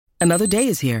Another day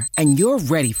is here, and you're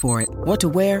ready for it. What to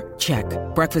wear? Check.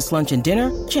 Breakfast, lunch, and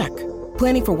dinner? Check.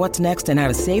 Planning for what's next and how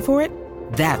to save for it?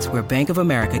 That's where Bank of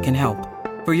America can help.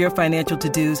 For your financial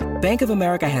to-dos, Bank of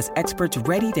America has experts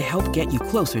ready to help get you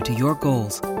closer to your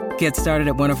goals. Get started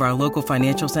at one of our local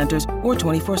financial centers or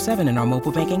 24/7 in our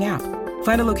mobile banking app.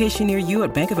 Find a location near you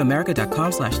at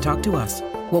bankofamerica.com/talktous.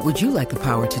 What would you like the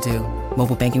power to do?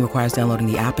 Mobile banking requires downloading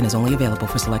the app and is only available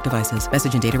for select devices.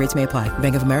 Message and data rates may apply.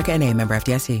 Bank of America N.A., member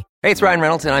FDIC. Hey, it's Ryan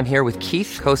Reynolds, and I'm here with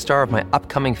Keith, co-star of my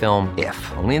upcoming film,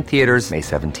 If, only in theaters May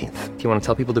 17th. Do you want to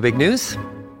tell people the big news?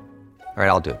 All right,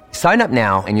 I'll do it. Sign up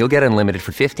now and you'll get unlimited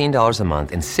for $15 a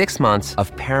month and 6 months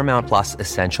of Paramount Plus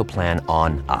Essential Plan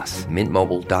on us.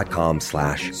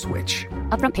 MintMobile.com/switch.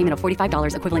 Upfront payment of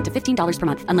 $45 equivalent to $15 per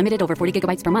month. Unlimited over 40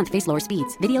 gigabytes per month. Face lower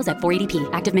speeds. Videos at 480p.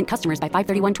 Active Mint customers by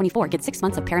 531.24 get 6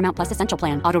 months of Paramount Plus Essential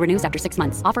Plan. Auto renews after 6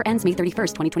 months. Offer ends May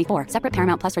 31st, 2024. Separate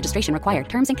Paramount Plus registration required.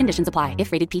 Terms and conditions apply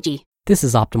if rated PG. This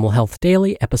is Optimal Health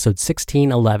Daily, episode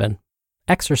 1611.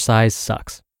 Exercise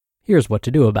sucks. Here's what to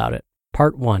do about it.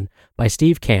 Part 1 by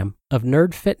Steve Kamb of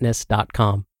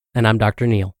nerdfitness.com. And I'm Dr.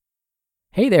 Neil.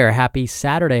 Hey there, happy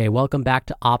Saturday. Welcome back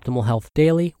to Optimal Health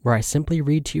Daily, where I simply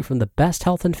read to you from the best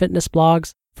health and fitness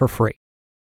blogs for free.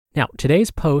 Now,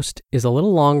 today's post is a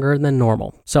little longer than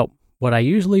normal. So what I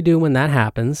usually do when that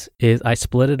happens is I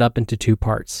split it up into 2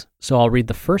 parts. So I'll read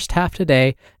the first half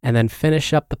today and then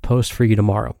finish up the post for you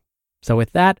tomorrow. So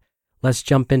with that, let's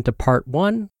jump into part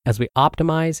 1 as we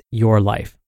optimize your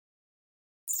life.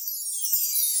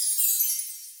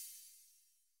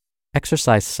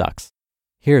 Exercise sucks.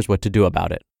 Here's what to do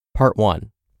about it. Part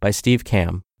 1 by Steve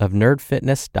Kamb of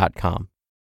nerdfitness.com.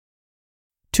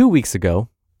 2 weeks ago,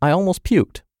 I almost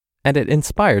puked, and it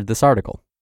inspired this article.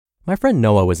 My friend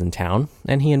Noah was in town,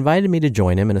 and he invited me to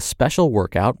join him in a special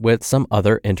workout with some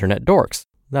other internet dorks.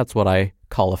 That's what I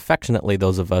call affectionately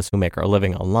those of us who make our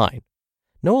living online.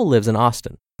 Noah lives in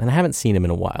Austin, and I haven't seen him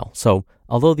in a while, so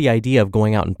although the idea of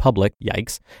going out in public,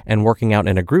 yikes, and working out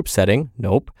in a group setting,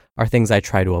 nope, are things I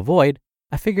try to avoid,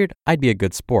 I figured I'd be a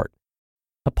good sport.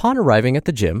 Upon arriving at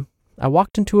the gym, I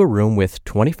walked into a room with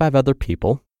 25 other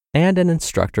people and an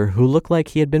instructor who looked like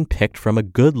he had been picked from a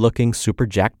good-looking Super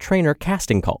Jack trainer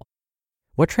casting call.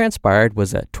 What transpired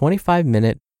was a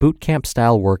 25-minute boot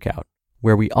camp-style workout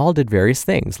where we all did various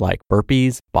things like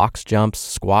burpees, box jumps,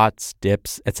 squats,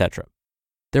 dips, etc.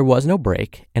 There was no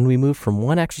break, and we moved from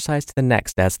one exercise to the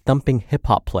next as thumping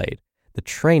hip-hop played, the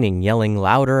training yelling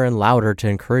louder and louder to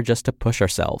encourage us to push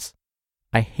ourselves.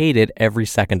 I hated every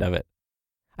second of it.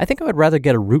 I think I would rather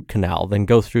get a root canal than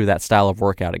go through that style of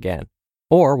workout again,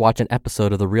 or watch an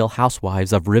episode of The Real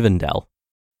Housewives of Rivendell.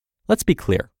 Let's be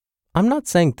clear. I'm not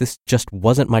saying this just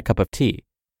wasn't my cup of tea.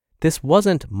 This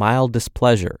wasn't mild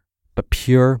displeasure, but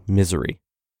pure misery.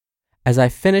 As I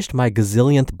finished my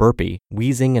gazillionth burpee,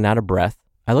 wheezing and out of breath,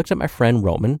 I looked at my friend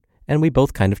Roman, and we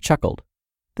both kind of chuckled.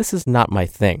 "This is not my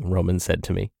thing," Roman said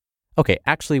to me. Okay,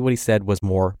 actually what he said was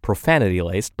more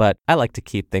profanity-laced, but I like to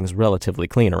keep things relatively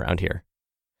clean around here.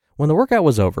 When the workout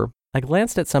was over, I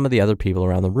glanced at some of the other people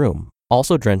around the room,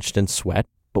 also drenched in sweat,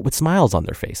 but with smiles on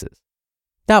their faces.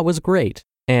 "That was great,"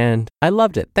 and "I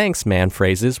loved it, thanks man"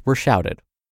 phrases were shouted.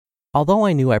 Although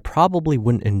I knew I probably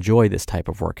wouldn't enjoy this type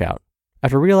of workout,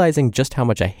 after realizing just how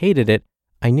much I hated it,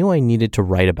 I knew I needed to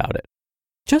write about it.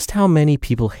 Just how many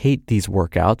people hate these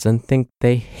workouts and think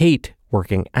they hate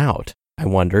working out, I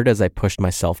wondered as I pushed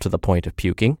myself to the point of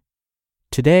puking.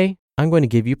 Today, I'm going to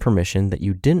give you permission that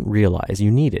you didn't realize you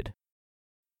needed.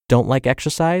 Don't like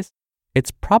exercise?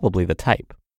 It's probably the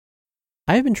type.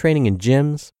 I have been training in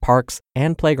gyms, parks,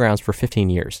 and playgrounds for 15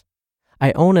 years.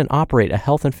 I own and operate a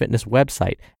health and fitness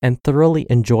website and thoroughly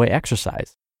enjoy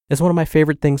exercise. It's one of my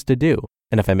favorite things to do,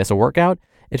 and if I miss a workout,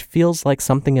 it feels like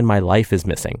something in my life is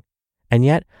missing. And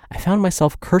yet, I found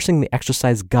myself cursing the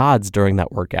exercise gods during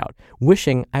that workout,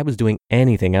 wishing I was doing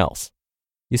anything else.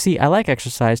 You see, I like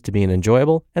exercise to be an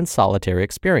enjoyable and solitary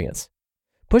experience.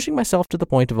 Pushing myself to the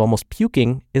point of almost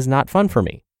puking is not fun for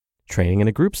me. Training in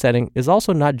a group setting is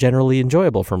also not generally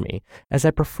enjoyable for me, as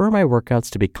I prefer my workouts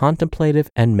to be contemplative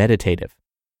and meditative.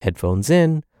 Headphones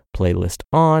in, playlist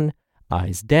on,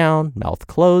 eyes down, mouth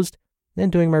closed,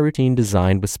 and doing my routine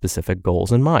designed with specific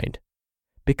goals in mind.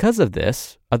 Because of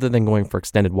this, other than going for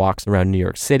extended walks around New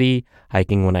York City,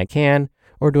 hiking when I can,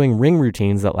 or doing ring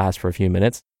routines that last for a few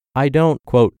minutes, I don't,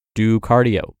 quote, do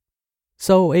cardio.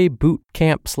 So a boot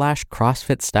camp /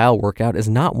 CrossFit style workout is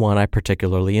not one I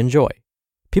particularly enjoy.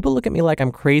 People look at me like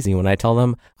I'm crazy when I tell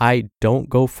them I don't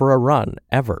go for a run,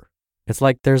 ever. It's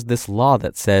like there's this law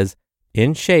that says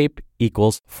in shape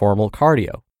equals formal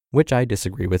cardio, which I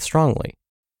disagree with strongly.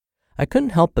 I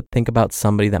couldn't help but think about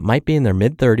somebody that might be in their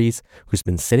mid-30s who's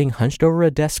been sitting hunched over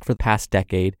a desk for the past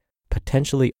decade,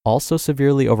 potentially also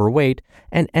severely overweight,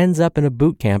 and ends up in a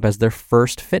boot camp as their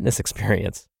first fitness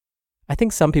experience. I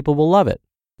think some people will love it,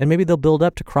 and maybe they'll build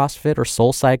up to CrossFit or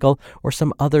SoulCycle or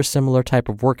some other similar type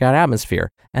of workout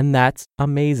atmosphere, and that's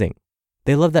amazing.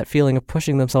 They love that feeling of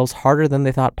pushing themselves harder than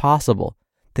they thought possible.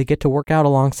 They get to work out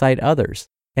alongside others,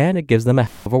 and it gives them a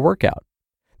heck of a workout.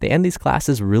 They end these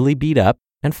classes really beat up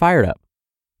and fired up.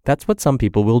 That's what some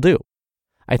people will do.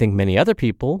 I think many other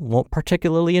people won't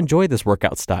particularly enjoy this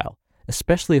workout style,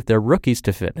 especially if they're rookies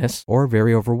to fitness or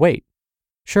very overweight.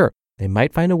 Sure, they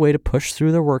might find a way to push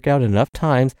through their workout enough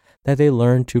times that they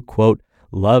learn to, quote,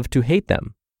 love to hate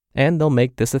them, and they'll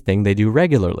make this a thing they do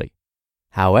regularly.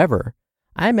 However,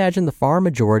 I imagine the far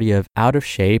majority of out of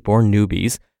shape or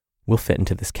newbies will fit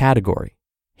into this category.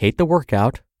 Hate the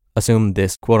workout, assume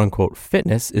this quote-unquote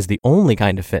fitness is the only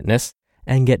kind of fitness,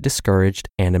 and get discouraged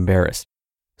and embarrassed.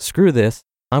 Screw this,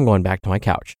 I'm going back to my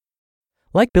couch.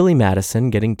 Like Billy Madison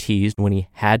getting teased when he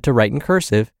had to write in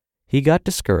cursive, he got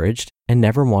discouraged and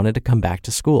never wanted to come back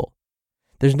to school.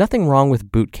 There's nothing wrong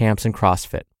with boot camps and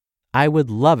CrossFit. I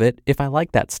would love it if I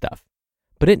liked that stuff,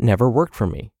 but it never worked for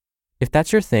me. If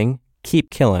that's your thing, keep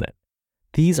killing it.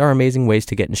 These are amazing ways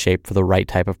to get in shape for the right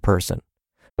type of person.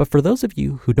 But for those of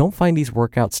you who don't find these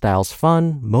workout styles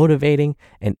fun, motivating,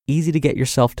 and easy to get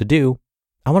yourself to do,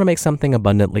 I want to make something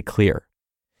abundantly clear.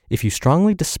 If you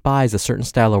strongly despise a certain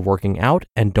style of working out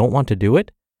and don't want to do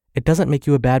it, it doesn't make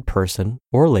you a bad person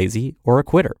or lazy or a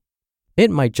quitter.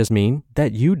 It might just mean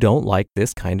that you don't like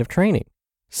this kind of training.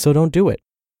 So don't do it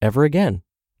ever again.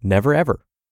 Never ever.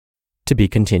 To be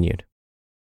continued.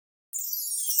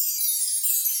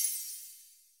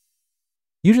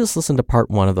 You just listened to part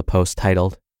 1 of the post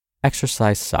titled,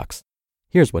 Exercise Sucks.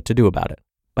 Here's What to Do About It,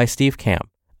 by Steve Kamb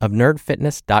of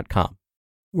nerdfitness.com.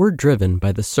 We're driven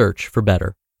by the search for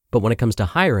better, but when it comes to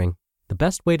hiring, the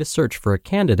best way to search for a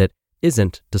candidate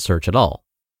isn't to search at all.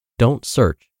 Don't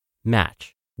search,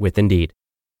 match with Indeed.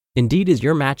 Indeed is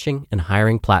your matching and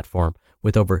hiring platform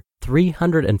with over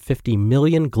 350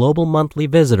 million global monthly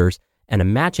visitors and a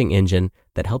matching engine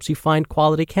that helps you find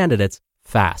quality candidates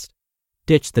fast.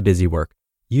 Ditch the busy work.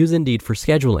 Use Indeed for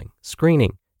scheduling,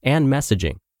 screening, and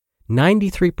messaging.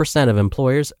 93% of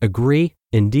employers agree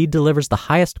Indeed delivers the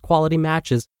highest quality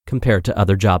matches compared to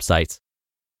other job sites.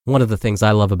 One of the things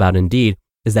I love about Indeed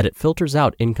is that it filters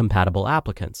out incompatible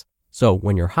applicants. So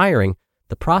when you're hiring,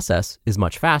 the process is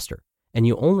much faster, and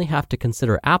you only have to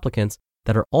consider applicants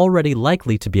that are already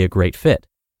likely to be a great fit.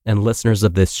 And listeners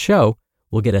of this show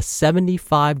will get a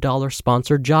 $75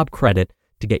 sponsored job credit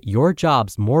to get your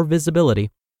jobs more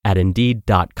visibility at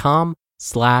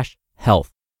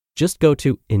Indeed.com/health. Just go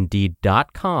to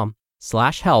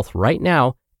Indeed.com/health right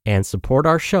now and support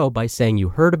our show by saying you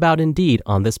heard about Indeed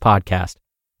on this podcast.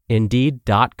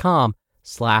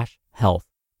 Indeed.com/health.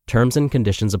 Terms and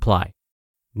conditions apply.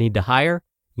 Need to hire?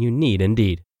 You need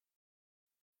Indeed.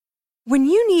 When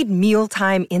you need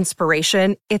mealtime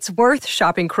inspiration, it's worth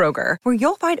shopping Kroger, where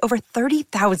you'll find over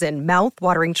 30,000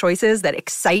 mouth-watering choices that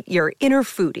excite your inner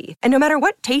foodie. And no matter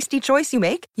what tasty choice you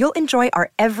make, you'll enjoy our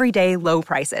everyday low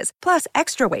prices, plus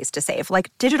extra ways to save,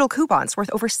 like digital coupons worth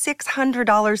over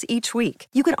 $600 each week.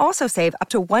 You can also save up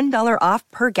to $1 off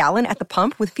per gallon at the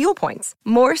pump with fuel points.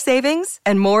 More savings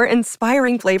and more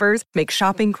inspiring flavors make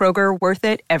shopping Kroger worth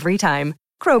it every time.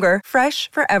 Kroger, fresh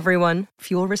for everyone.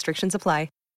 Fuel restrictions apply.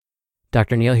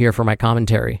 Dr. Neil here for my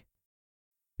commentary.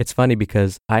 It's funny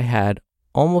because I had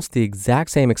almost the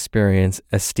exact same experience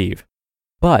as Steve,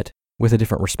 but with a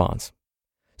different response.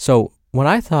 So when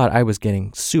I thought I was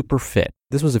getting super fit,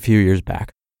 this was a few years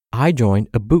back, I joined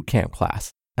a boot camp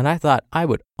class and I thought I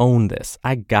would own this.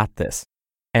 I got this.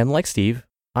 And like Steve,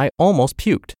 I almost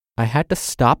puked. I had to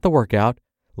stop the workout,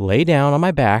 lay down on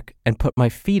my back, and put my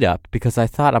feet up because I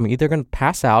thought I'm either going to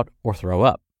pass out or throw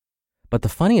up. But the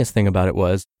funniest thing about it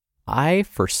was, I,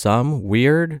 for some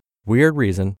weird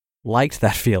reason, liked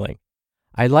that feeling.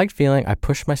 I liked feeling I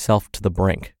pushed myself to the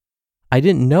brink. I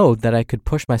didn't know that I could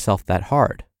push myself that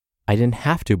hard. I didn't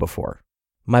have to before.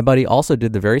 My buddy also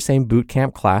did the very same boot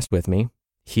camp class with me.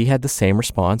 He had the same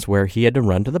response where he had to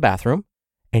run to the bathroom,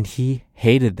 and he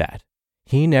hated that.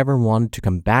 He never wanted to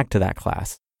come back to that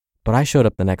class, but I showed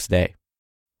up the next day.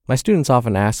 My students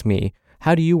often ask me,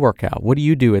 how do you work out? What do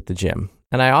you do at the gym?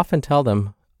 And I often tell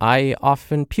them, I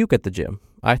often puke at the gym.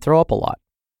 I throw up a lot.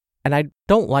 And I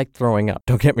don't like throwing up,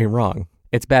 don't get me wrong.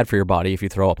 It's bad for your body if you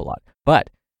throw up a lot. But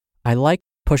I like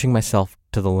pushing myself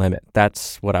to the limit.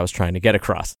 That's what I was trying to get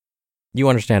across. You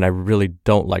understand I really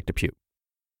don't like to puke.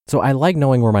 So I like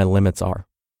knowing where my limits are.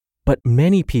 But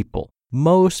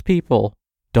most people,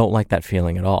 don't like that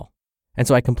feeling at all. And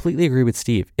so I completely agree with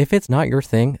Steve. If it's not your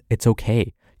thing, it's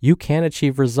okay. You can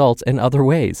achieve results in other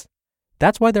ways.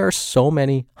 That's why there are so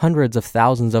many hundreds of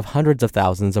thousands of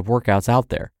workouts out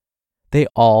there. They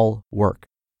all work.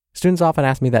 Students often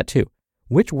ask me that too.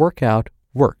 Which workout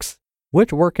works?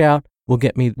 Which workout will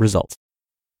get me results?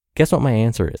 Guess what my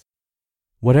answer is?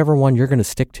 Whatever one you're going to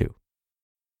stick to.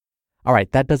 All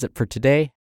right, that does it for today.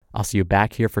 I'll see you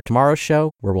back here for tomorrow's show,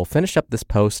 where we'll finish up this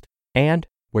post and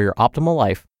where your optimal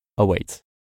life awaits.